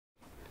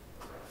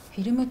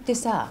フィルムって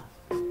さ、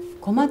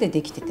コマで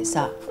できてて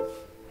さ、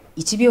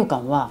1秒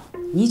間は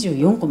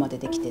24コマで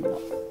できてんの。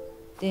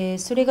で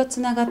それが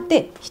つながっ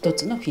て一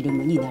つのフィル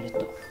ムになる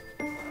と。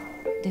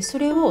でそ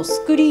れを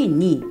スクリーン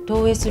に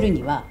投影する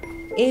には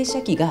映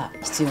写機が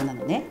必要な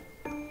のね。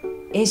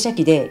映写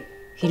機で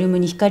フィルム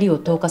に光を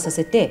透過さ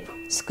せて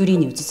スクリーン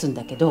に映すん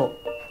だけど、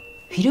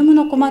フィルム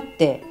のコマっ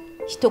て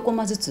1コ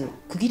マずつ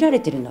区切られ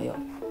てるのよ。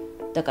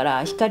だか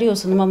ら光を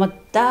そのまま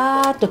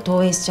ダーッと投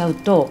影しちゃう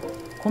と、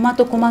コマ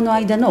とコマの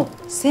間の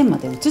線ま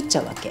で映っち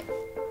ゃうわけ。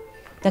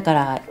だか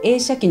ら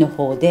映写機の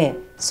方で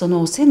そ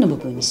の線の部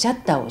分にシャ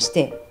ッターをし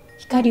て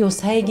光を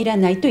遮ら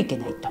ないといけ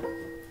ないと。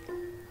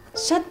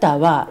シャッター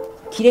は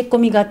切れ込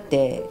みがあっ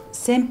て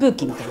扇風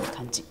機みたいな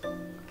感じ。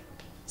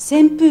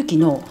扇風機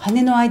の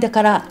羽の間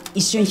から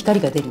一瞬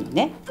光が出るの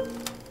ね。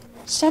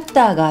シャッ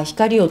ターが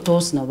光を通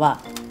すのは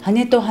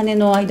羽と羽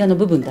の間の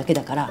部分だけ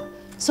だから、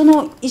そ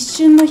の一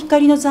瞬の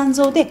光の残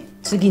像で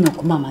次の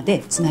コマま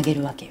でつなげ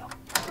るわけよ。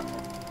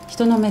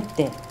人の目っ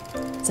て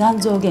残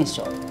像現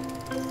象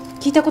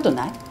聞いたこと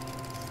ない？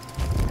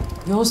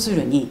要す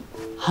るに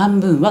半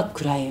分は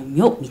暗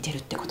闇を見てる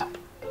ってこと。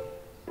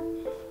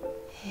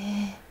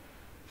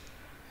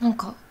なん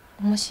か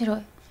面白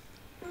い。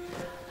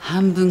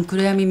半分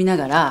暗闇見な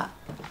がら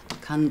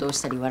感動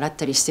したり笑っ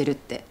たりしてるっ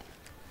て。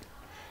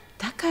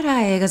だか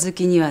ら映画好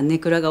きにはネ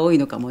クラが多い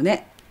のかも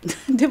ね。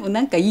でも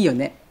なんかいいよ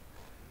ね。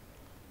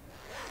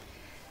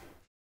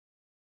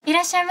い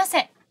らっしゃいま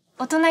せ。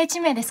大人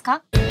1名です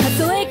か？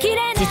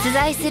実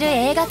在する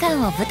映画館を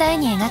舞台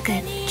に描く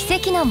奇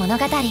跡の物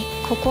語。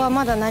ここは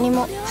まだ何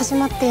も始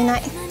まっていな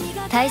い。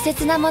大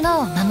切なもの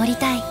を守り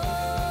たい。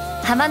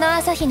浜の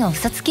朝日の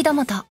嘘つきど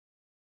もと。